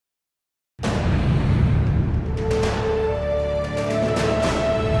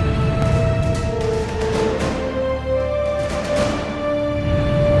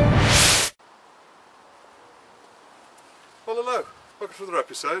back for another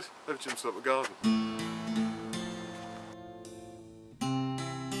episode of Jim's Little Garden.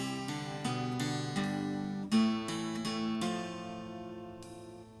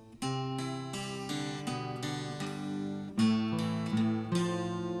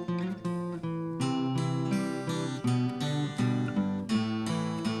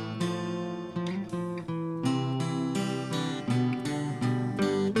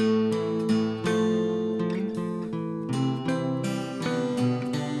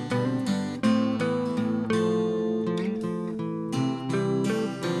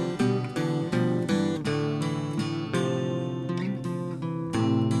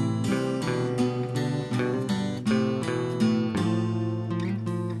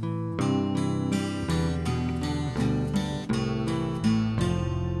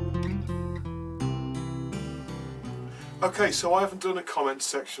 Okay, so I haven't done a comment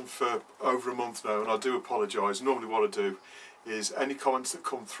section for over a month now, and I do apologise. Normally what I do is any comments that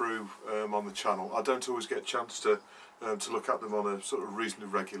come through on the channel, I don't always get a chance to look at them on a sort of reasonably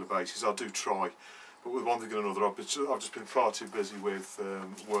regular basis. I do try, but with one thing and another I've just been far too busy with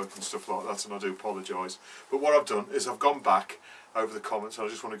work and stuff like that, and I do apologise. But what I've done is I've gone back over the comments, and I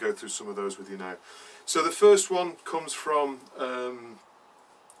just want to go through some of those with you now. So the first one comes from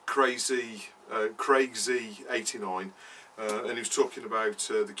Craig Z89, and he was talking about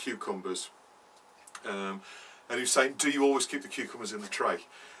the cucumbers, and he was saying, do you always keep the cucumbers in the tray?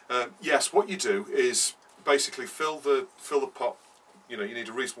 Yes, what you do is basically fill the pot. You know, you need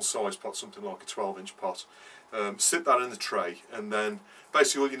a reasonable size pot, something like a 12-inch pot. Sit that in the tray, and then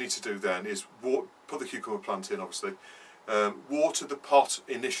basically all you need to do then is put the cucumber plant in, obviously. Water the pot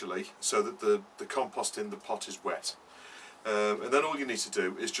initially so that the compost in the pot is wet. And then all you need to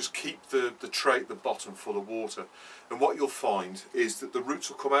do is just keep the tray at the bottom full of water, and what you'll find is that the roots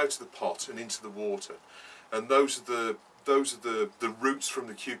will come out of the pot and into the water, and those are the roots from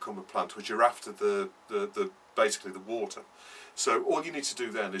the cucumber plant which are after basically the water. So all you need to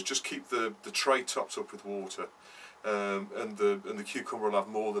do then is just keep the tray topped up with water, and the cucumber will have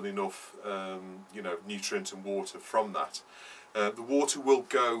more than enough you know, nutrient and water from that. The water will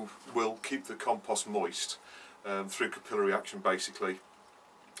keep the compost moist. Through capillary action, basically.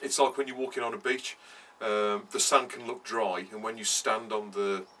 It's like when you're walking on a beach, the sand can look dry, and when you stand on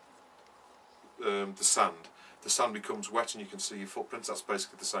the sand becomes wet and you can see your footprints. That's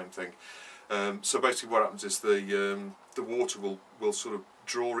basically the same thing. So basically what happens is the water will sort of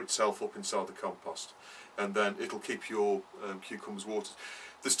draw itself up inside the compost, and then it'll keep your cucumbers watered.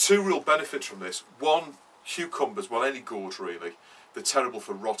 There's two real benefits from this. One, cucumbers, well, any gourd really, they're terrible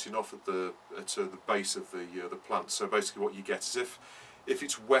for rotting off at the base of the plant. So basically what you get is if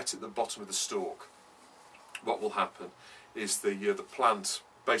it's wet at the bottom of the stalk, what will happen is the plant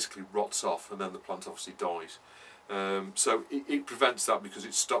basically rots off, and then the plant obviously dies. So it prevents that because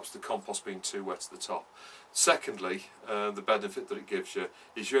it stops the compost being too wet at the top. Secondly, the benefit that it gives you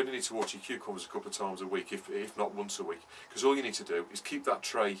is you only need to water your cucumbers a couple of times a week, if not once a week, because all you need to do is keep that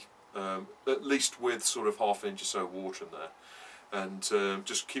tray at least with sort of ½ inch or so of water in there, and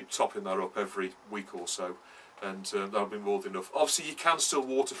just keep topping that up every week or so, and that'll be more than enough. Obviously you can still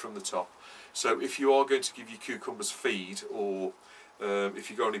water from the top, so if you are going to give your cucumbers feed, or if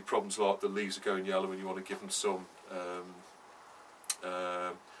you've got any problems like the leaves are going yellow and you want to give them some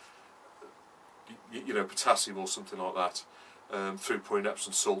you know, potassium or something like that, through pouring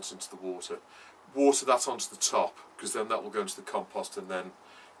Epsom salts into the water that onto the top, because then that will go into the compost, and then,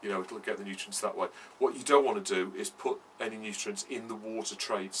 you know, it'll get the nutrients that way. What you don't want to do is put any nutrients in the water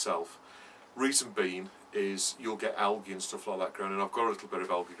tray itself. Reason being is you'll get algae and stuff like that growing, and I've got a little bit of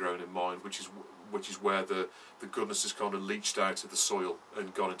algae growing in mine, which is where the goodness has kind of leached out of the soil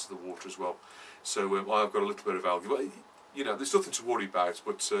and gone into the water as well. So I've got a little bit of algae. But, you know, there's nothing to worry about,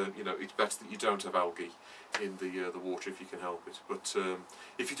 but you know, it's better that you don't have algae in the water if you can help it. But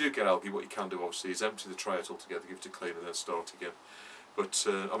if you do get algae, what you can do obviously is empty the tray out altogether, give it a clean, and then start again. But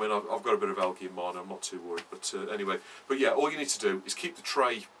I mean, I've got a bit of algae in mine, I'm not too worried. But anyway, but yeah, all you need to do is keep the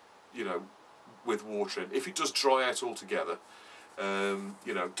tray, you know, with water in. If it does dry out altogether,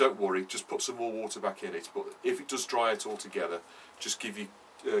 you know, don't worry, just put some more water back in it. But if it does dry out altogether, just give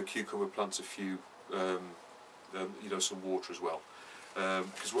your cucumber plants a few, you know, some water as well.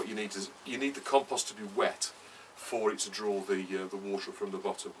 Because what you need is the compost to be wet for it to draw the water from the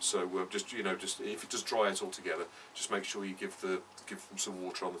bottom. So just, you know, just if it does dry out altogether, just make sure you give them some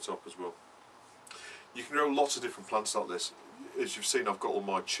water on the top as well. You can grow lots of different plants like this. As you've seen, I've got all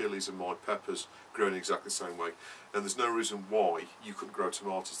my chilies and my peppers growing exactly the same way, and there's no reason why you couldn't grow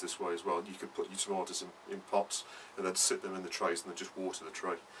tomatoes this way as well. You could put your tomatoes in pots and then sit them in the trays and then just water the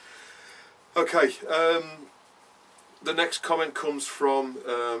tray. Okay, The next comment comes from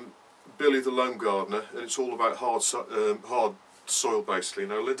Billy the Loam Gardener, and it's all about hard soil basically.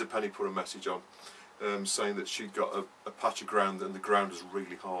 Now Linda Penny put a message on saying that she'd got a patch of ground and the ground was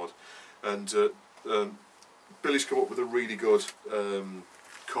really hard, and Billy's come up with a really good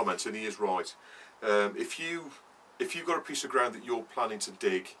comment, and he is right. If you've got a piece of ground that you're planning to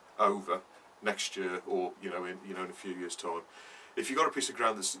dig over next year, or in a few years' time, if you've got a piece of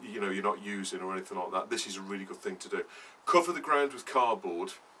ground that's you're not using or anything like that, this is a really good thing to do. Cover the ground with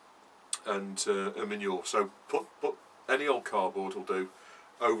cardboard and manure. So put any old cardboard will do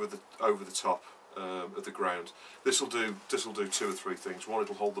over the top of the ground. This will do 2 or 3 things. One,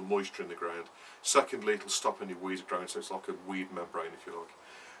 it'll hold the moisture in the ground. Secondly, it'll stop any weeds growing, so it's like a weed membrane, if you like.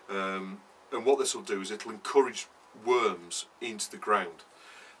 And what this will do is it'll encourage worms into the ground,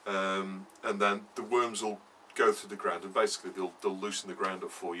 and then the worms will go through the ground, and basically they'll loosen the ground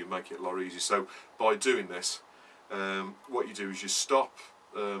up for you, make it a lot easier. So by doing this, what you do is you stop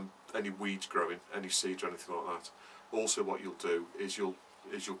any weeds growing, any seeds or anything like that. Also, what you'll do is you'll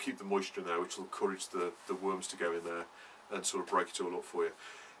keep the moisture in there, which will encourage the worms to go in there and sort of break it all up for you.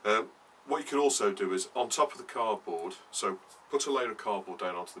 What you can also do is, on top of the cardboard, so put a layer of cardboard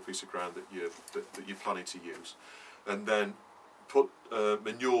down onto the piece of ground that you're planning to use, and then put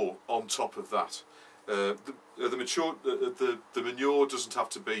manure on top of that. The manure doesn't have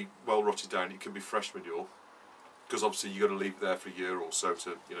to be well rotted down. It can be fresh manure, because obviously you've got to leave it there for a year or so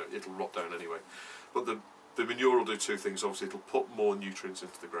to it'll rot down anyway. But the manure will do 2 things. Obviously, it'll put more nutrients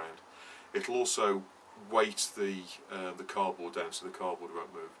into the ground. It'll also weight the cardboard down, so the cardboard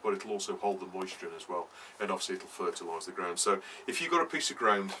won't move. But it'll also hold the moisture in as well, and obviously it'll fertilise the ground. So if you've got a piece of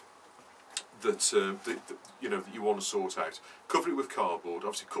ground that that you want to sort out, cover it with cardboard.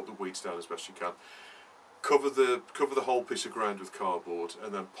 Obviously, cut the weeds down as best you can. Cover the whole piece of ground with cardboard,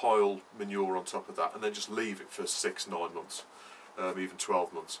 and then pile manure on top of that, and then just leave it for 6, 9 months. Even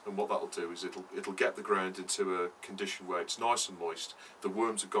 12 months, and what that'll do is it'll get the ground into a condition where it's nice and moist. The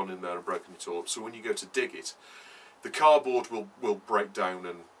worms have gone in there and broken it all up. So when you go to dig it, the cardboard will break down,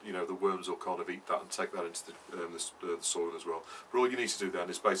 and the worms will kind of eat that and take that into the soil as well. But all you need to do then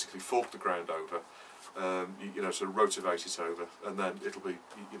is basically fork the ground over, sort of rotivate it over, and then it'll be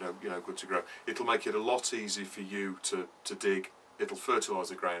good to grow. It'll make it a lot easier for you to dig. It'll fertilise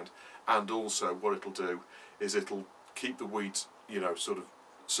the ground, and also what it'll do is it'll keep the weeds sort of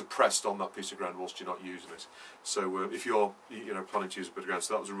suppressed on that piece of ground whilst you're not using it. So if you're planning to use a bit of ground,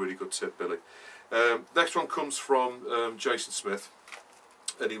 so that was a really good tip, Billy. Next one comes from Jason Smith,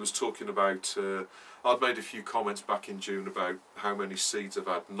 and he was talking about I'd made a few comments back in June about how many seeds I've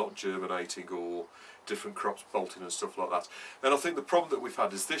had not germinating or different crops bolting and stuff like that. And I think the problem that we've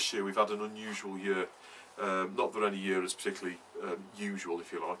had is this year we've had an unusual year. Not that any year is particularly usual,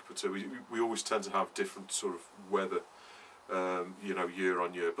 if you like, but we always tend to have different sort of weather year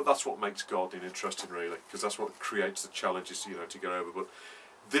on year. But that's what makes gardening interesting, really, because that's what creates the challenges to get over. But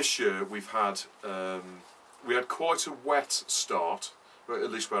this year we had quite a wet start,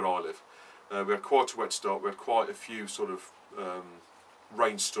 at least where I live. We had quite a wet start. We had quite a few sort of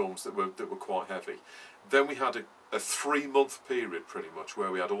rainstorms that were quite heavy. Then we had a 3-month period pretty much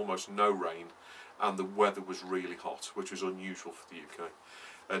where we had almost no rain, and the weather was really hot, which was unusual for the UK.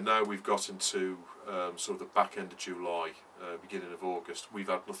 And now we've got into sort of the back end of July, beginning of August. We've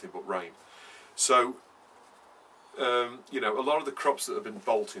had nothing but rain. So, a lot of the crops that have been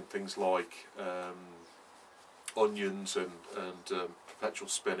bolting, things like onions and perpetual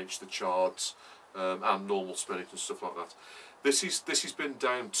spinach, the chards, and normal spinach and stuff like that. This has been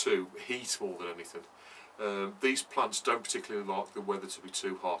down to heat more than anything. These plants don't particularly like the weather to be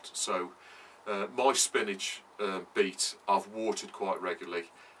too hot, so my spinach beet I've watered quite regularly,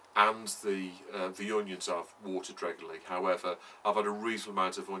 and the onions I've watered regularly. However, I've had a reasonable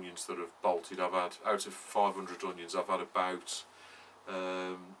amount of onions that have bolted. I've had, out of 500 onions, I've had about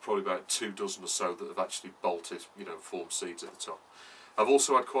probably about 2 dozen or so that have actually bolted, formed seeds at the top. I've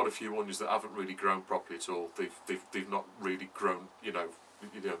also had quite a few onions that haven't really grown properly at all. They've not really grown, they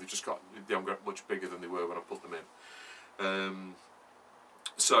haven't got much bigger than they were when I put them in.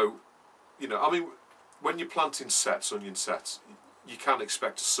 So, I mean, when you're planting onion sets, you can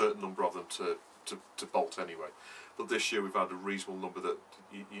expect a certain number of them to bolt anyway. But this year we've had a reasonable number that,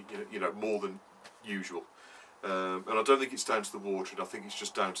 more than usual. And I don't think it's down to the watering. I think it's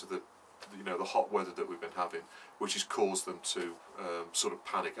just down to the hot weather that we've been having, which has caused them to sort of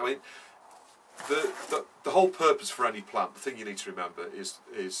panic. I mean, the whole purpose for any plant, the thing you need to remember is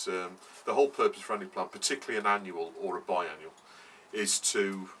the whole purpose for any plant, particularly an annual or a biannual, is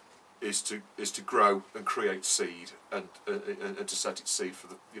to grow and create seed and to set its seed for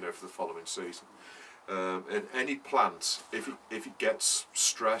the for the following season. And any plant, if it gets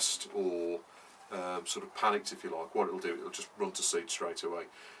stressed or sort of panicked, if you like, what it'll do, it'll just run to seed straight away.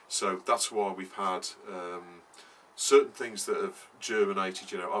 So that's why we've had certain things that have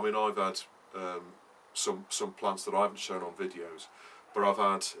germinated. You know, I mean, I've had some plants that I haven't shown on videos, but I've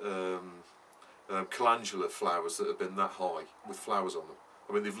had calendula flowers that have been that high with flowers on them.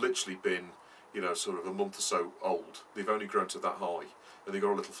 I mean, they've literally been, you know, sort of a month or so old. They've only grown to that high, and they've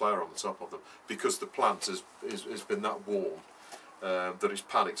got a little flower on the top of them because the plant has been that warm that it's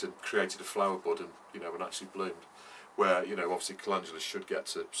panicked and created a flower bud and, you know, and actually bloomed. Where, you know, obviously calendulas should get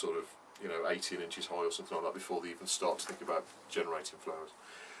to sort of, you know, 18 inches high or something like that before they even start to think about generating flowers.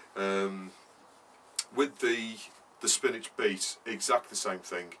 With the spinach beet, exactly the same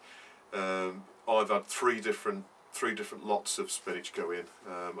thing. I've had three different lots of spinach go in.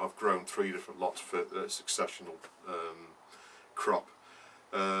 I've grown 3 different lots for a successional crop.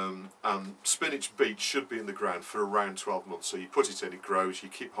 And spinach beet should be in the ground for around 12 months. So you put it in, it grows, you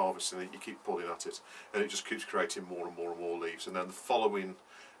keep harvesting it, you keep pulling at it, and it just keeps creating more and more and more leaves. And then the following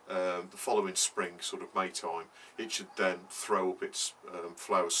spring, sort of May time, it should then throw up its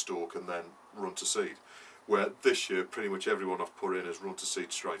flower stalk and then run to seed. Where this year, pretty much everyone I've put in has run to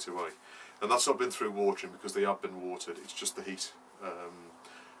seed straight away. And that's not been through watering because they have been watered. It's just the heat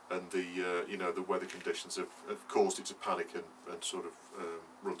and the you know, the weather conditions have caused it to panic and sort of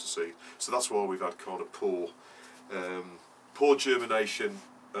run to seed. So that's why we've had kind of poor germination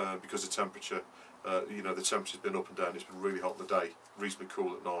because of temperature. You know, the temperature's been up and down. It's been really hot in the day, reasonably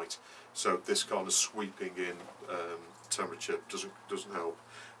cool at night. So this kind of sweeping in temperature doesn't help.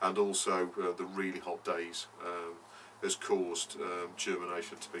 And also the really hot days has caused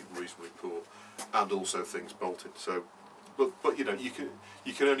germination to be reasonably poor, and also things bolting. So, but you know, you can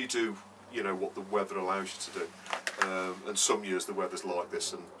only do, you know, what the weather allows you to do. And some years the weather's like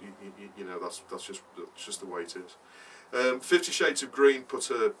this, and you know, that's just the way it is. 50 Shades of Green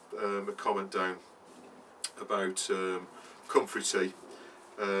put a comment down about comfrey tea.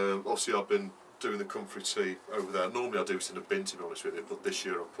 Obviously, I've been doing the comfrey tea over there. Normally I do it in a bin, to be honest with you, but this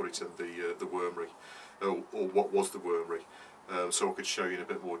year I've put it in the wormery, or what was the wormery, so I could show you in a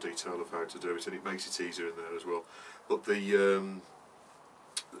bit more detail of how to do it, and it makes it easier in there as well. But the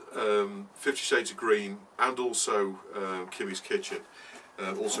 50 Shades of Green and also Kimmy's Kitchen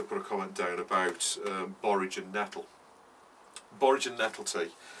also put a comment down about borage and nettle. Borage and nettle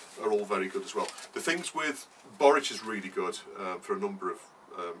tea are all very good as well. The things with borage is really good for a number of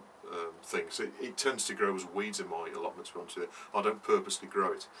things. It tends to grow as weeds in my allotment, to be honest with you. I don't purposely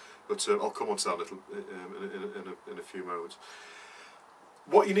grow it, but I'll come on to that a little in a few moments.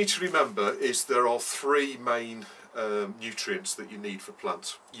 What you need to remember is there are 3 main nutrients that you need for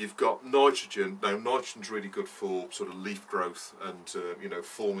plants. You've got nitrogen. Now, nitrogen's really good for sort of leaf growth and you know,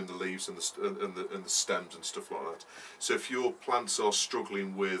 forming the leaves and the stems and stuff like that. So if your plants are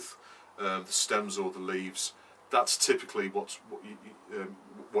struggling with the stems or the leaves, that's typically what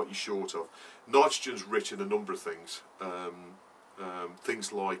you're short of. Nitrogen's rich in a number of things.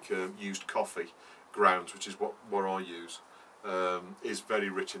 Things like used coffee grounds, which is what I use, is very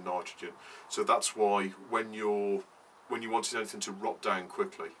rich in nitrogen. So that's why when you wanted anything to rot down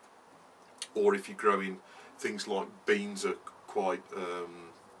quickly, or if you're growing things like beans are quite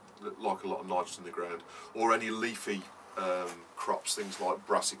like a lot of nitrogen in the ground, or any leafy crops, things like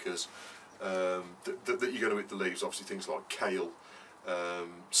brassicas, that you're going to eat the leaves, obviously things like kale,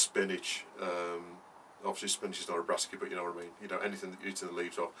 spinach, obviously spinach is not a brassica, but you know what I mean, you know, anything that you're eating the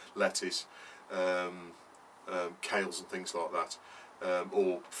leaves of, lettuce, kales and things like that,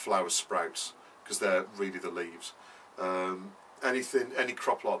 or flower sprouts, because they're really the leaves. Any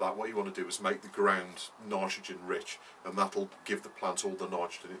crop like that, what you want to do is make the ground nitrogen rich, and that'll give the plant all the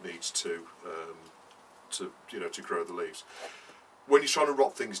nitrogen it needs to grow the leaves. When you're trying to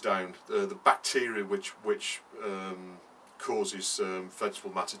rot things down, the bacteria which causes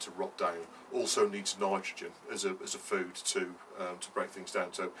vegetable matter to rot down also needs nitrogen as a food to break things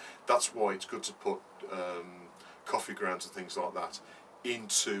down. So that's why it's good to put coffee grounds and things like that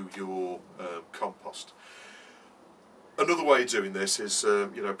into your compost. Another way of doing this is,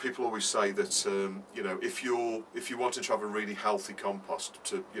 you know, people always say that you know, if you want to have a really healthy compost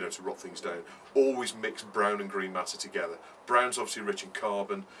to rot things down, always mix brown and green matter together. Brown's obviously rich in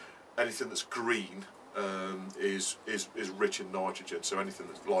carbon. Anything that's green is rich in nitrogen. So anything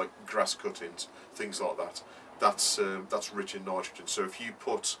that's like grass cuttings, things like that, that's rich in nitrogen. So if you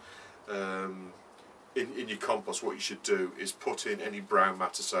put in your compost, what you should do is put in any brown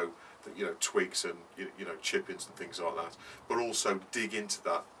matter, so that, you know, twigs and you know, chippings and things like that, but also dig into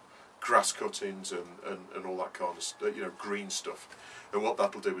that grass cuttings and all that kind of green stuff. And what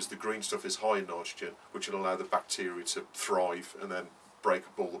that'll do is the green stuff is high in nitrogen, which will allow the bacteria to thrive and then break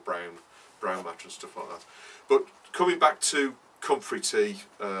up all the brown matter and stuff like that. But coming back to comfrey tea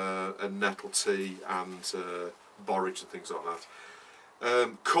and nettle tea and borage and things like that,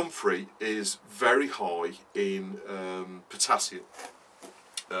 comfrey is very high in potassium.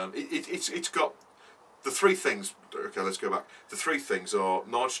 It's got the three things. Okay, let's go back. The three things are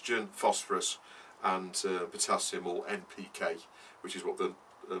nitrogen, phosphorus, and potassium, or NPK, which is what they're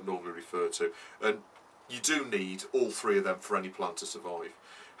normally referred to. And you do need all three of them for any plant to survive.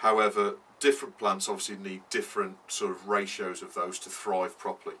 However, different plants obviously need different sort of ratios of those to thrive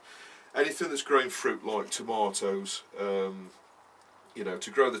properly. Anything that's growing fruit like tomatoes,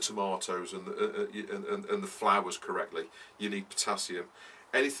 to grow the tomatoes and the flowers correctly, you need potassium.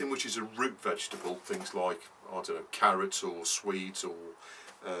 Anything which is a root vegetable, things like, I don't know, carrots or swedes or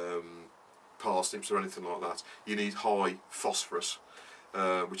parsnips or anything like that, you need high phosphorus,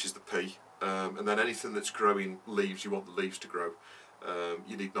 which is the P. And then anything that's growing leaves, you want the leaves to grow,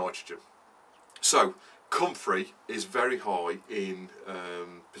 you need nitrogen. So comfrey is very high in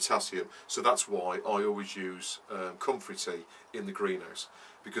potassium, so that's why I always use comfrey tea in the greenhouse,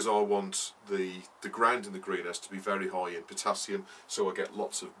 because I want the ground in the greenhouse to be very high in potassium, so I get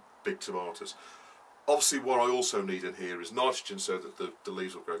lots of big tomatoes. Obviously what I also need in here is nitrogen, so that the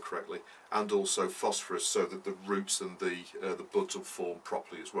leaves will grow correctly, and also phosphorus, so that the roots and the buds will form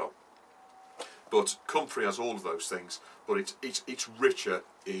properly as well. But comfrey has all of those things, but it's richer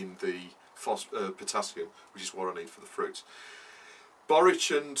in the potassium, which is what I need for the fruits.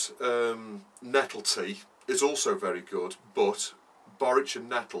 Borage and nettle tea is also very good, but borage and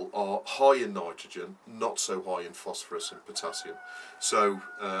nettle are high in nitrogen, not so high in phosphorus and potassium. So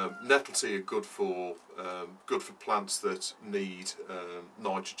nettle tea are good for plants that need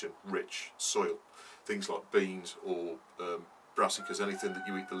nitrogen-rich soil, things like beans or brassicas, anything that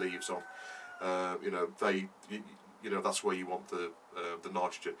you eat the leaves on. That's where you want the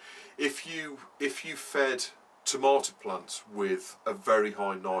nitrogen. If you fed tomato plants with a very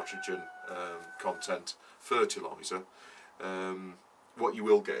high nitrogen content fertilizer, what you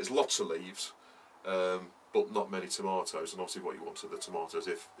will get is lots of leaves, but not many tomatoes. And obviously, what you want are the tomatoes,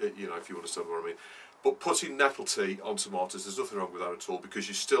 if you understand what I mean. But putting nettle tea on tomatoes, there's nothing wrong with that at all, because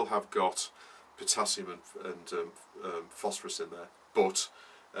you still have got potassium and phosphorus in there. But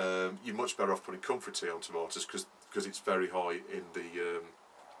you're much better off putting comfrey tea on tomatoes, because it's very high in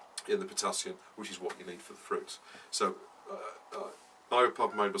the potassium, which is what you need for the fruits. So I hope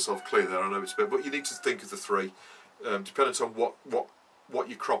I've made myself clear there. I know it's a bit, but you need to think of the three, depending on what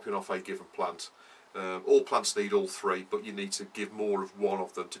you're cropping off a given plant. All plants need all three, but you need to give more of one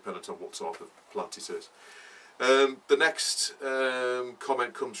of them, depending on what type of plant it is. The next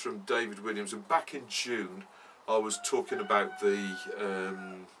comment comes from David Williams, and back in June I was talking about the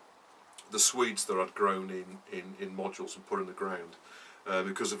swedes that I'd grown in modules and put in the ground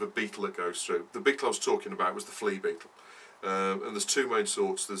because of a beetle that goes through. The beetle I was talking about was the flea beetle, and there's two main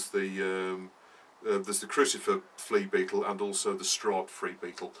sorts. There's the crucifer flea beetle and also the striped flea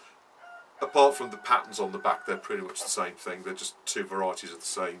beetle. Apart from the patterns on the back, they're pretty much the same thing. They're just two varieties of the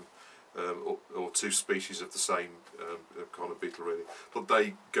same, or two species of the same kind of beetle, really. But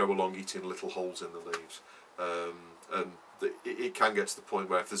they go along eating little holes in the leaves, and it can get to the point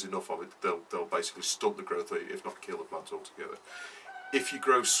where if there's enough of it, they'll basically stunt the growth, if not kill the plant altogether. If you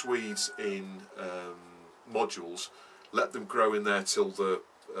grow swedes in modules, let them grow in there till they're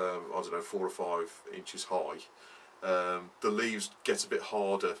 4 or 5 inches high. The leaves get a bit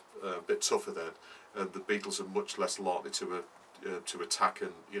harder, a bit tougher then, and the beetles are much less likely to attack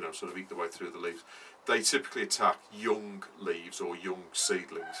and sort of eat their way through the leaves. They typically attack young leaves or young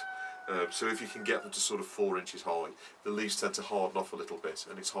seedlings. So if you can get them to sort of 4 inches high, the leaves tend to harden off a little bit,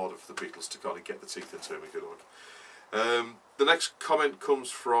 and it's harder for the beetles to kind of get the teeth into them, if you like. The next comment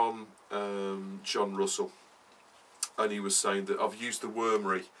comes from John Russell, and he was saying that I've used the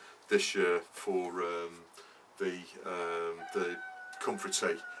wormery this year for the comfrey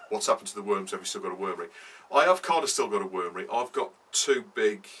tea. What's happened to the worms? Have you still got a wormery? I have kind of still got a wormery. I've got two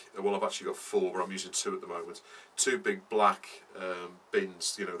big, well, I've actually got 4, but I'm using 2 at the moment. 2 big black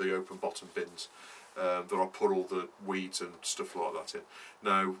bins, the open bottom bins, that I put all the weeds and stuff like that in.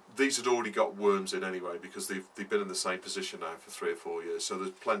 Now, these had already got worms in anyway, because they've been in the same position now for 3 or 4 years, so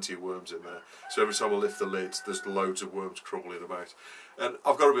there's plenty of worms in there. So every time I lift the lid, there's loads of worms crawling about. And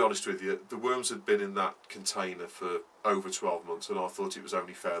I've got to be honest with you, the worms had been in that container for over 12 months, and I thought it was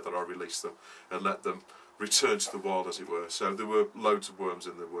only fair that I release them and let them return to the wild, as it were. So there were loads of worms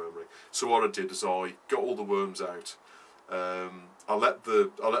in the wormery. So what I did is I got all the worms out, I let the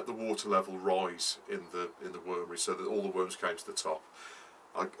water level rise in the wormery so that all the worms came to the top.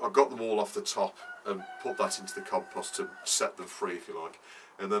 I got them all off the top and put that into the compost to set them free, if you like,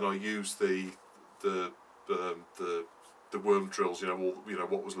 and then I used the worm drills,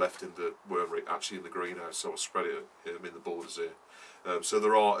 what was left in the wormery actually in the greenhouse, so I spread it in the borders here. So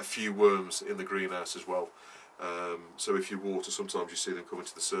there are a few worms in the greenhouse as well. So if you water, sometimes you see them coming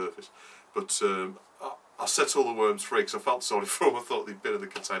to the surface. But I set all the worms free because I felt sorry for them. I thought they'd been in the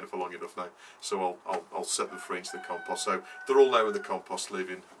container for long enough now, so I'll set them free into the compost. So they're all now in the compost,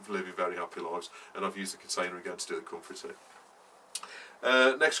 living very happy lives, and I've used the container again to do the comfort here.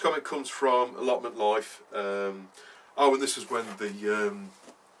 Next comment comes from Allotment Life. And this was when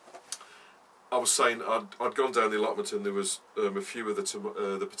I was saying I'd gone down the allotment and there was a few of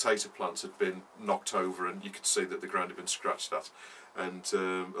the potato plants had been knocked over, and you could see that the ground had been scratched at. And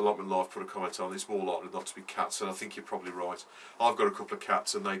Allotment Life put a comment on, it's more likely not to be cats, and I think you're probably right. I've got a couple of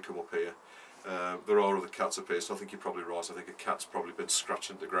cats and they come up here. There are other cats up here, so I think you're probably right. I think a cat's probably been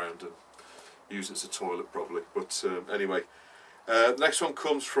scratching the ground and used it as a toilet probably. But anyway, next one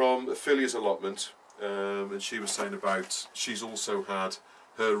comes from Ophelia's allotment, and she was saying about she's also had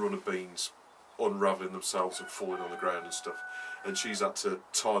her run of beans unravelling themselves and falling on the ground and stuff, and she's had to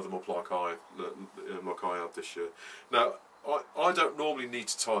tie them up like I have this year. Now I don't normally need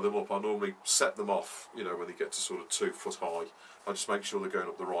to tie them up. I normally set them off, when they get to sort of 2 foot high. I just make sure they're going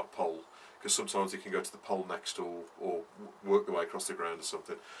up the right pole, because sometimes they can go to the pole next or work their way across the ground or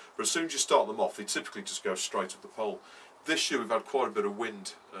something. But as soon as you start them off, they typically just go straight up the pole. This year we've had quite a bit of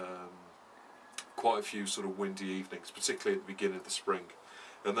wind, quite a few sort of windy evenings, particularly at the beginning of the spring,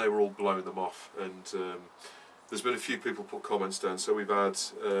 and they were all blowing them off. And there's been a few people put comments down. So we've had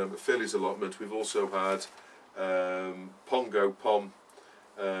Philly's allotment. We've also had Pongo Pom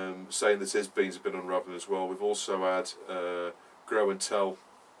saying that his beans have been unravelling as well. We've also had Grow and Tell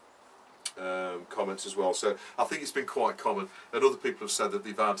comments as well. So I think it's been quite common, and other people have said that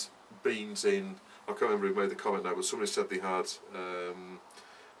they've had beans in, I can't remember who made the comment now, but somebody said they had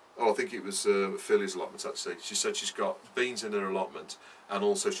I think it was Philly's allotment actually. She said she's got beans in her allotment, and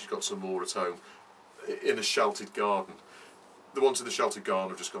also she's got some more at home in a sheltered garden. The ones in the sheltered garden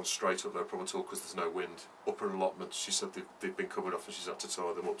have just gone straight up, no problem at all, because there's no wind. Up her allotment, she said they've been coming off and she's had to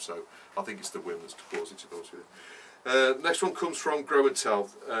tie them up, so I think it's the wind that's caused it, to be honest with you. Next one comes from Grow and Tell,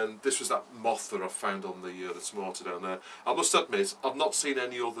 and this was that moth that I found on the tomato down there. I must admit, I've not seen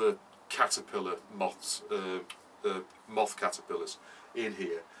any other caterpillar moths, moth caterpillars in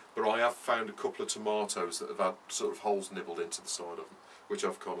here, but I have found a couple of tomatoes that have had sort of holes nibbled into the side of them, which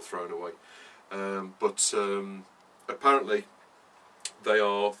I've kind of thrown away. But apparently they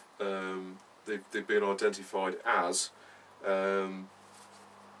are they've been identified as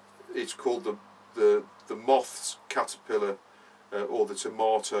it's called the moth's caterpillar or the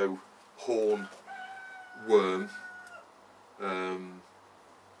tomato horn worm,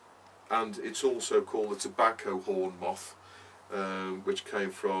 and it's also called the tobacco horn moth, which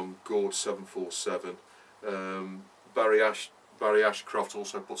came from Gord 747. Barry Ashcroft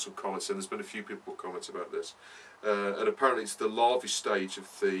also put some comments in. There's been a few people put comments about this, and apparently it's the larvae stage of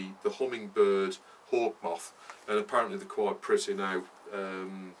the hummingbird hawk moth, and apparently they're quite pretty now.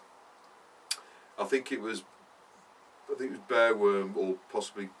 I think it was Bearworm or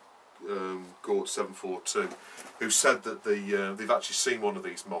possibly Gort 742 who said that they've actually seen one of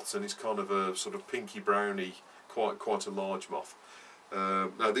these moths, and it's kind of a sort of pinky browny, quite a large moth.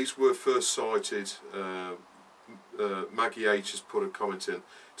 Now these were first sighted. Maggie H has put a comment in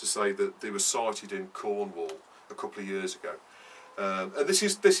to say that they were sighted in Cornwall a couple of years ago, and this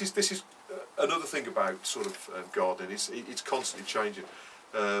is another thing about sort of gardening. It's constantly changing.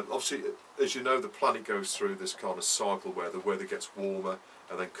 Obviously, as you know, the planet goes through this kind of cycle where the weather gets warmer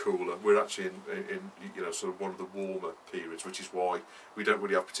and then cooler. We're actually in sort of one of the warmer periods, which is why we don't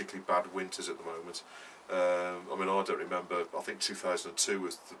really have particularly bad winters at the moment. I mean, I don't remember. I think 2002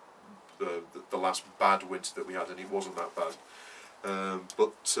 was the last bad winter that we had, and it wasn't that bad. I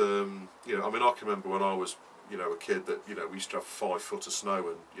mean, I can remember when I was a kid that we used to have 5 foot of snow,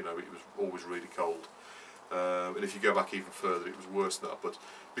 and it was always really cold. And if you go back even further, it was worse than that. But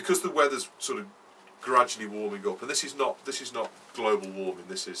because the weather's sort of gradually warming up, and this is not global warming.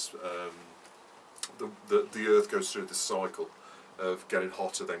 This is the Earth goes through this cycle of getting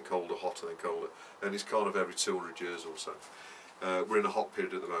hotter, then colder, and it's kind of every 200 years or so. We're in a hot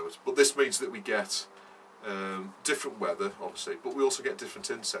period at the moment, but this means that we get different weather, obviously, but we also get different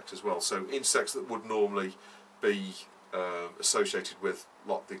insects as well. So insects that would normally be associated with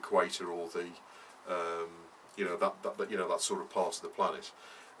like the equator or the that sort of part of the planet,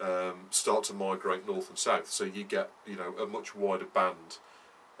 start to migrate north and south. So you get, you know, a much wider band.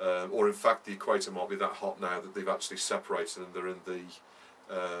 Or in fact, the equator might be that hot now that they've actually separated and they're in the,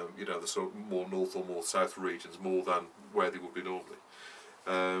 you know, the sort of more north or more south regions more than where they would be normally.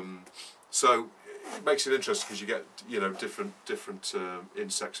 So it makes it interesting because you get, you know, different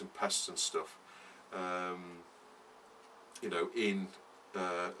insects and pests and stuff. You know, in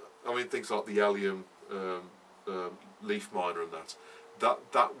I mean things like the allium leaf miner and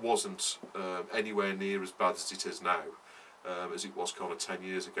that wasn't anywhere near as bad as it is now. As it was kind of 10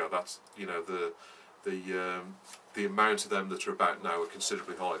 years ago. That's, you know, the amount of them that are about now are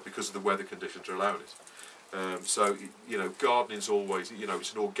considerably higher because of the weather conditions are allowing it. So, you know, gardening's always, you know,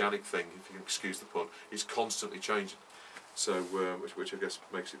 it's an organic thing, if you can excuse the pun. It's constantly changing, so which I guess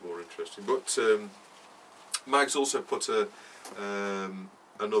makes it more interesting. But Mag's also put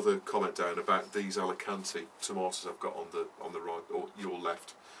another comment down about these Alicante tomatoes I've got on the right or your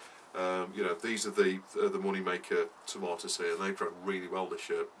left. You know, these are the moneymaker tomatoes here, and they've grown really well this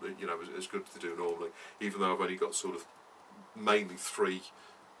year. You know, as good as they do normally. Even though I've only got sort of mainly 3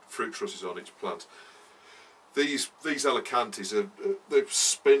 fruit trusses on each plant. These Alicantes are they're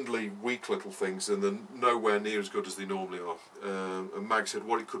spindly, weak little things, and they're nowhere near as good as they normally are. And Mag said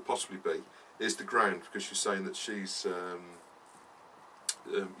what it could possibly be is the ground, because she's saying that she's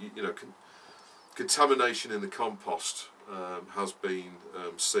you know, contamination in the compost has been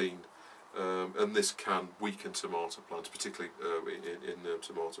seen, and this can weaken tomato plants, particularly in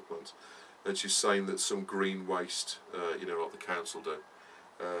tomato plants. And she's saying that some green waste, you know, like the council do,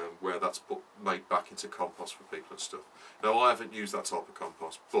 where that's made back into compost for people and stuff. Now I haven't used that type of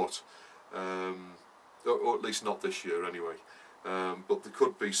compost, but or at least not this year anyway. But there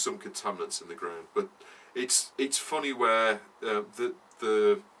could be some contaminants in the ground. But it's funny where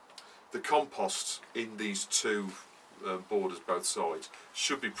the compost in these two borders, both sides,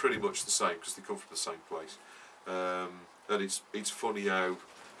 should be pretty much the same because they come from the same place. And it's funny how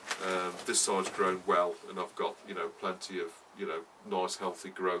this side's grown well, and I've got, you know, plenty of, you know, nice healthy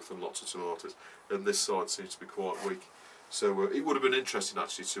growth and lots of tomatoes, and this side seems to be quite weak. So it would have been interesting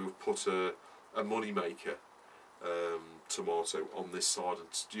actually to have put a money maker tomato on this side, and,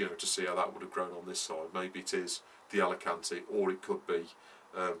 you know, to see how that would have grown on this side. Maybe it is the Alicante, or it could be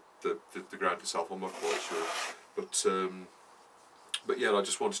the ground itself. I'm not quite sure, but yeah, I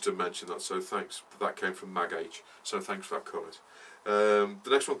just wanted to mention that. So thanks. That came from Mag H. So thanks for that comment. The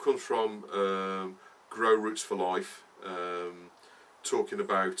next one comes from Grow Roots for Life, talking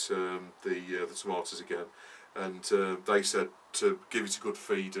about the tomatoes again, and they said to give it a good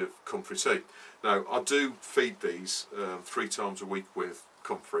feed of comfrey tea. Now I do feed these 3 times a week with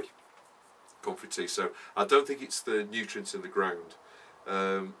comfrey tea, so I don't think it's the nutrients in the ground.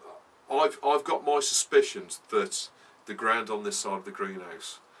 I've got my suspicions that the ground on this side of the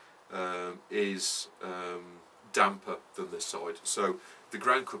greenhouse is damper than this side, so the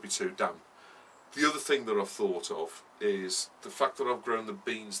ground could be too damp. The other thing that I've thought of is the fact that I've grown the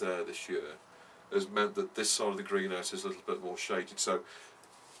beans there this year has meant that this side of the greenhouse is a little bit more shaded. So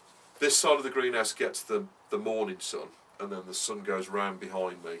this side of the greenhouse gets the morning sun, and then the sun goes round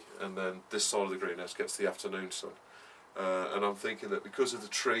behind me, and then this side of the greenhouse gets the afternoon sun. And I'm thinking that because of the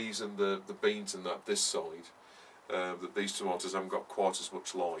trees and the beans and that this side, that these tomatoes haven't got quite as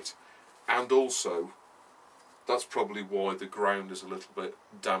much light, and also that's probably why the ground is a little bit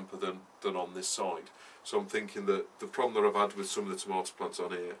damper than on this side. So I'm thinking that the problem that I've had with some of the tomato plants on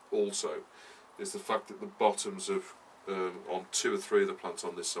here also is the fact that the bottoms of on 2 or 3 of the plants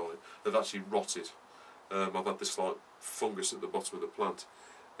on this side have actually rotted. I've had this like fungus at the bottom of the plant,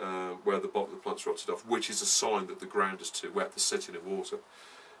 where the bottom of the plant's rotted off, which is a sign that the ground is too wet. They're sitting in water.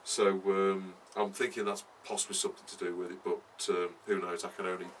 So I'm thinking that's possibly something to do with it, but who knows? I can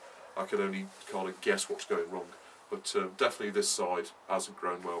only kind of guess what's going wrong. But definitely this side hasn't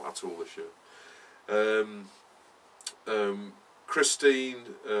grown well at all this year. Christine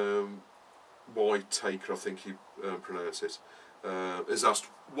White Taker, I think you pronounce it, has asked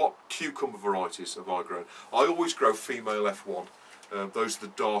what cucumber varieties have I grown. I always grow female F1. Those are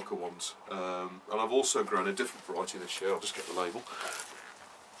the darker ones, and I've also grown a different variety this year. I'll just get the label.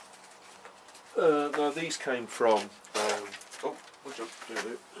 Now these came from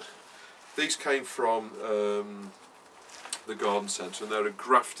these came from the garden centre, and they're a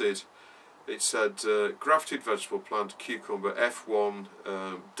grafted. It said grafted vegetable plant cucumber F1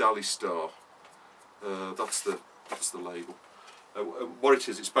 Dally Star. That's the label. What it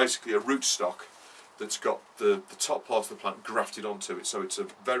is, it's basically a rootstock that's got the top part of the plant grafted onto it, so it's a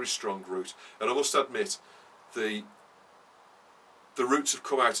very strong root. And I must admit, the the roots have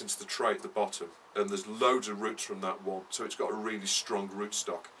come out into the tray at the bottom, and there's loads of roots from that one, so it's got a really strong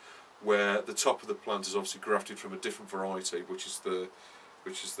rootstock. Where the top of the plant is obviously grafted from a different variety, which is the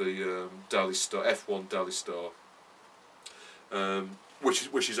Dally Star, F1 Dally Star,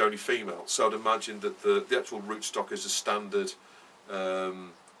 which is only female. So I'd imagine that the actual rootstock is a standard,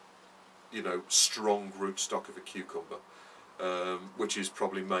 you know, strong rootstock of a cucumber, which is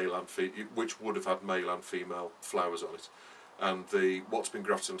probably male and which would have had male and female flowers on it, and what's been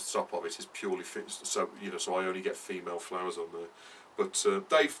grafted on the top of it is purely so you know, so I only get female flowers on there. But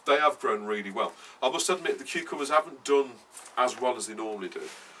they have grown really well. I must admit the cucumbers haven't done as well as they normally do.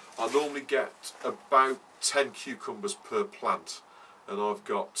 I normally get about 10 cucumbers per plant, and I've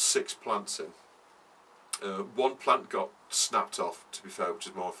got 6 plants in. One plant got snapped off, to be fair, which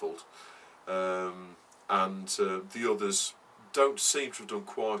is my fault, and the others don't seem to have done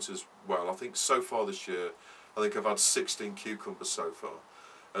quite as well. I think so far this year, I think I've had 16 cucumbers so far,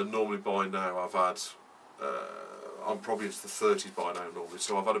 and normally by now I've had I'm probably into the 30s by now normally,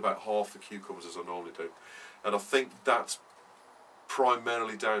 so I've had about half the cucumbers as I normally do, and I think that's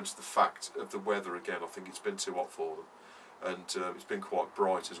primarily down to the fact of the weather again. I think it's been too hot for them, and it's been quite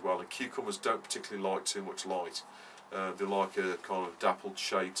bright as well, and cucumbers don't particularly like too much light. They like a kind of dappled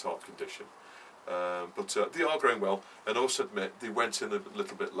shade type condition, but they are growing well, and I also admit they went in a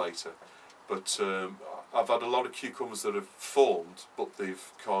little bit later, but I've had a lot of cucumbers that have formed, but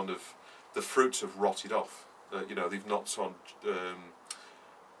they've kind of, the fruits have rotted off. You know, they've not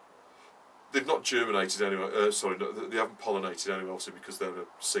germinated anyway. Sorry, no, they haven't pollinated anyway, obviously because they're a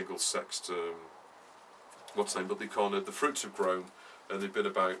single-sexed. What's the name? But they kind of, the fruits have grown, and they've been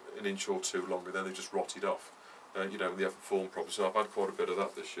about an inch or two longer. Then they just rotted off. You know, and they haven't formed properly. So I've had quite a bit of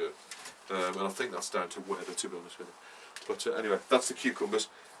that this year, and I think that's down to weather, to be honest with you. But anyway, that's the cucumbers.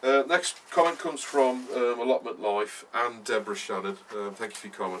 Next comment comes from Allotment Life and Deborah Shannon. Thank you for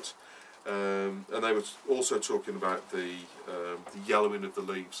your comments. And they were also talking about the yellowing of the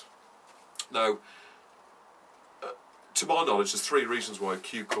leaves. Now, to my knowledge, there's 3 reasons why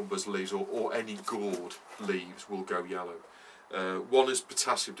cucumbers leaves or any gourd leaves will go yellow. One is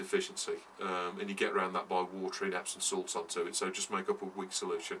potassium deficiency, and you get around that by watering Epsom salts onto it. So just make up a weak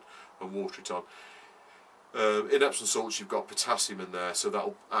solution and water it on. In Epsom salts you've got potassium in there, so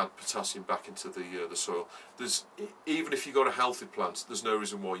that'll add potassium back into the soil. Even if you've got a healthy plant, there's no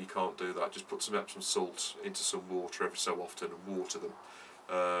reason why you can't do that. Just put some Epsom salts into some water every so often and water them,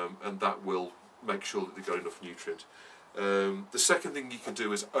 and that will make sure that they've got enough nutrient. The second thing you can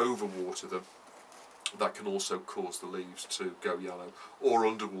do is overwater them. That can also cause the leaves to go yellow, or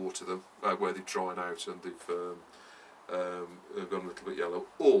underwater them where they've dried out and they've gone a little bit yellow.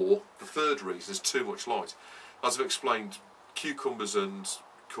 Or the third reason is too much light. As I've explained, cucumbers and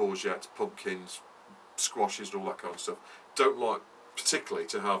courgettes, pumpkins, squashes and all that kind of stuff don't like particularly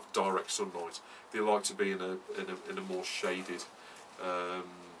to have direct sunlight. They like to be in a more shaded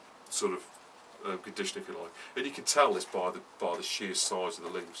sort of condition, if you like. And you can tell this by the sheer size of the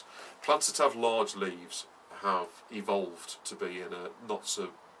leaves. Plants that have large leaves have evolved to be in a not so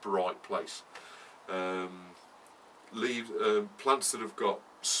bright place. Plants that have got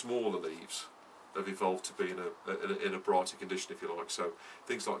smaller leaves have evolved to be in a brighter condition, if you like. So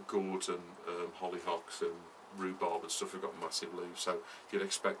things like gourds and hollyhocks and rhubarb and stuff have got massive leaves, so you'd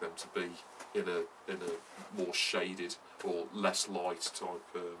expect them to be in a more shaded or less light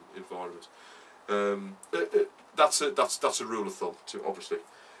type environment. That's a rule of thumb, obviously.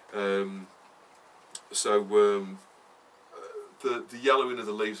 The yellowing of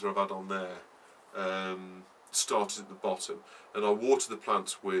the leaves that I've had on there started at the bottom, and I water the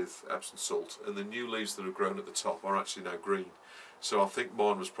plants with Epsom salt, and the new leaves that have grown at the top are actually now green. So I think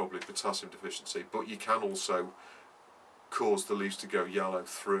mine was probably potassium deficiency, but you can also cause the leaves to go yellow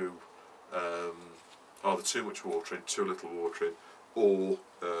through either too much watering, too little watering, or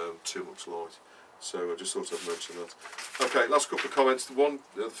too much light. So I just thought I'd mention that. Okay, last couple of comments. The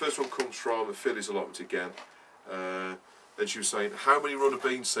first one comes from Philly's Allotment again, and she was saying, how many runner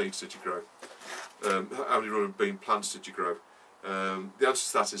bean seeds did you grow? How many runner bean plants did you grow? The answer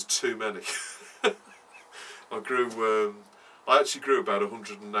to that is too many. I actually grew about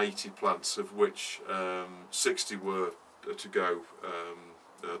 180 plants, of which 60 were to go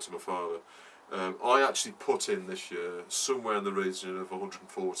to my father. I actually put in this year somewhere in the region of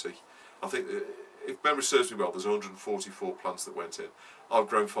 140. I think, if memory serves me well, there's 144 plants that went in. I've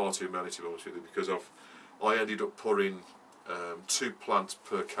grown far too many, to be honest with you, because I ended up putting 2 plants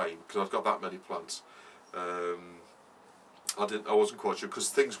per cane, because I've got that many plants. I wasn't quite sure, because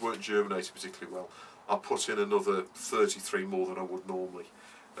things weren't germinating particularly well. I put in another 33 more than I would normally.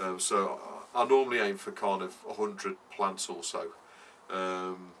 So I normally aim for kind of 100 plants or so.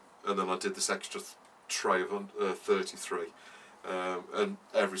 and then I did this extra tray of 33, and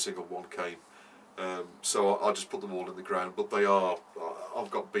every single one came. So I just put them all in the ground, but they are, I've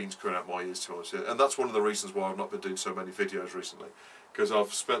got beans coming out my ears, to be honest, and that's one of the reasons why I've not been doing so many videos recently, because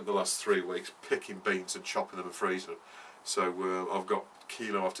I've spent the last 3 weeks picking beans and chopping them and freezing them. So I've got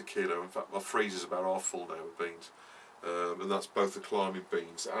kilo after kilo. In fact, my freezer's about half full now with beans, and that's both the climbing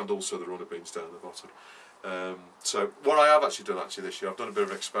beans and also the runner beans down the bottom. So what I have actually done this year, I've done a bit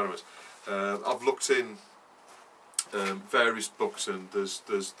of an experiment. I've looked in various books, and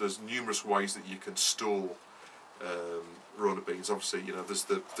there's numerous ways that you can store runner beans. Obviously, you know, there's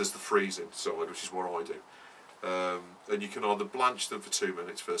the freezing side, which is what I do, and you can either blanch them for 2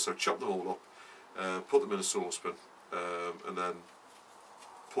 minutes first, so chop them all up, put them in a saucepan, and then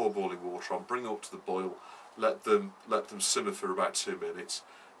pour boiling water on, bring them up to the boil, let them simmer for about 2 minutes,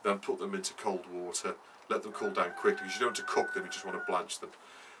 then put them into cold water, let them cool down quickly, because you don't want to cook them, you just want to blanch them,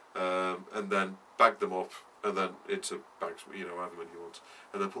 and then bag them up, and then into bags, you know, however many you want,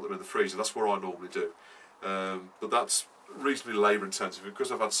 and then put them in the freezer. That's what I normally do, but that's reasonably labour intensive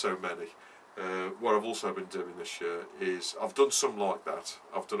because I've had so many. What I've also been doing this year is I've done some like that.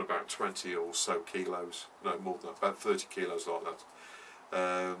 I've done about 20 or so kilos, no more than that, about 30 kilos like that.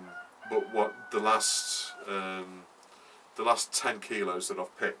 But what the last 10 kilos that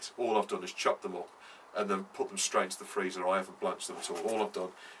I've picked, all I've done is chop them up and then put them straight into the freezer. I haven't blanched them at all. All I've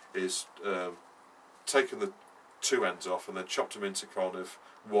done is taken the 2 ends off and then chopped them into kind of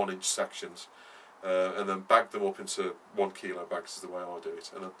 1-inch sections, and then bagged them up into 1 kilo bags is the way I do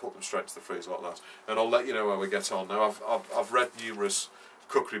it, and then put them straight to the freezer like that. And I'll let you know how we get on. Now I've read numerous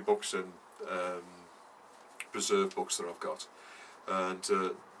cookery books and preserve books that I've got,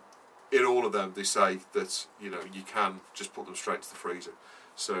 and in all of them they say that, you know, you can just put them straight to the freezer.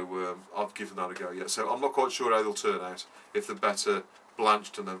 So I've given that a go yet. So I'm not quite sure how they'll turn out, if they're better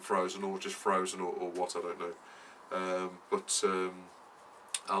blanched and then frozen, or just frozen, or what, I don't know. But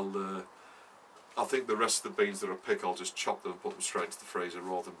I think the rest of the beans that I pick, I'll just chop them and put them straight into the freezer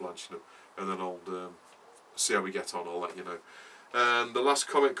rather than blanching them, and then I'll see how we get on. I'll let you know. And the last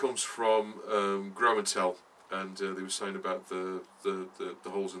comment comes from Grow and Tell, and they were saying about the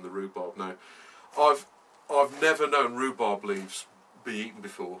holes in the rhubarb. Now, I've never known rhubarb leaves be eaten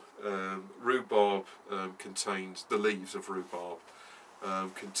before. Rhubarb contains, the leaves of rhubarb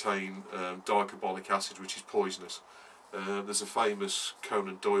contain dicarbolic acid, which is poisonous. There's a famous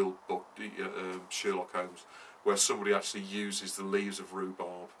Conan Doyle book, Sherlock Holmes, where somebody actually uses the leaves of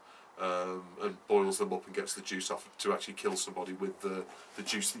rhubarb and boils them up and gets the juice off to actually kill somebody with the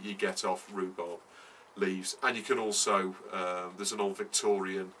juice that you get off rhubarb leaves. And you can also, there's an old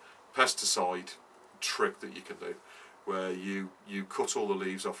Victorian pesticide trick that you can do, where you cut all the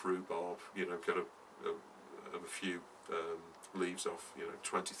leaves off rhubarb, you know, get a few leaves off, you know,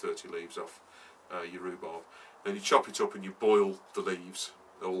 20-30 leaves off your rhubarb. Then you chop it up and you boil the leaves,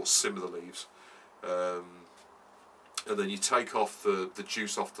 or simmer the leaves, and then you take off the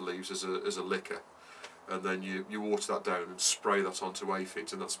juice off the leaves as a liquor, and then you water that down and spray that onto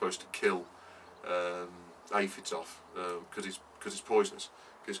aphids, and that's supposed to kill aphids off, because it's poisonous,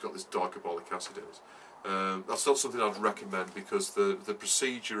 because it's got this dicarbolic acid in it. That's not something I'd recommend, because the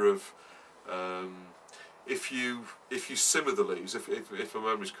procedure of if you simmer the leaves, if my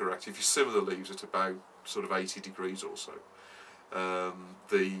memory is correct, if you simmer the leaves at about sort of 80 degrees or so,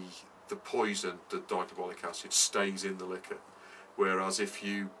 the poison, the dicarbolic acid, stays in the liquor. Whereas if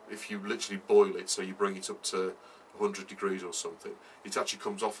you literally boil it, so you bring it up to 100 degrees or something, it actually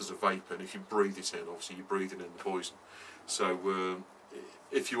comes off as a vapour, and if you breathe it in, obviously you're breathing in the poison. So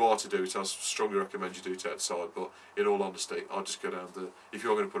if you are to do it, I strongly recommend you do it outside, but in all honesty, I'd just go down if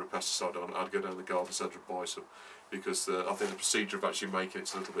you're going to put a pesticide on, I'd go down the garden centre and buy some, because I think the procedure of actually making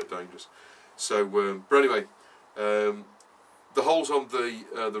it's a little bit dangerous. So, but anyway, the holes on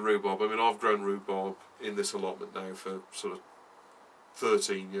the rhubarb, I mean, I've grown rhubarb in this allotment now for sort of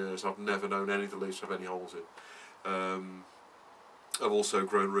 13 years. I've never known any of the leaves to have any holes in. I've also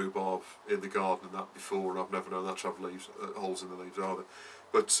grown rhubarb in the garden and that before, and I've never known that to have holes in the leaves either.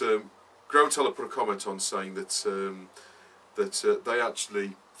 But Grow and Tell put a comment on saying that they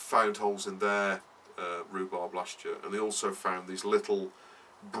actually found holes in their rhubarb last year, and they also found these little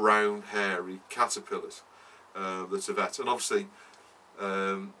brown hairy caterpillars that have et. And obviously,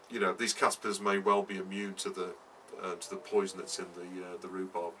 you know, these caterpillars may well be immune to the poison that's in the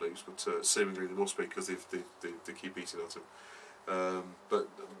rhubarb leaves, but seemingly they must be, because they keep eating at them. But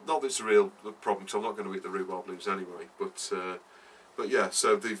not that it's a real problem, because I'm not going to eat the rhubarb leaves anyway. But yeah,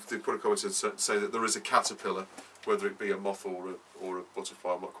 so they've put a comment in saying that there is a caterpillar, whether it be a moth or a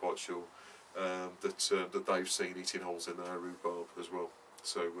butterfly, I'm not quite sure, that they've seen eating holes in their rhubarb as well.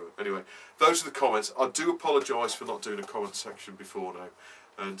 So anyway, those are the comments. I do apologise for not doing a comment section before now,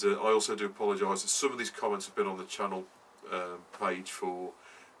 and I also do apologise that some of these comments have been on the channel page for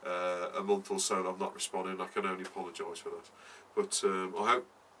a month or so and I've not responded. I can only apologise for that, but I hope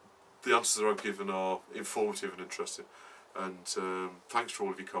the answers that I've given are informative and interesting, and thanks for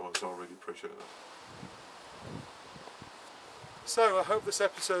all of your comments. I really appreciate that. So I hope this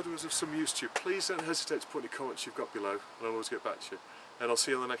episode was of some use to you. Please don't hesitate to put any comments you've got below and I'll always get back to you. And I'll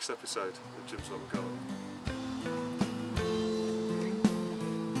see you on the next episode of Jim's Love and Garden.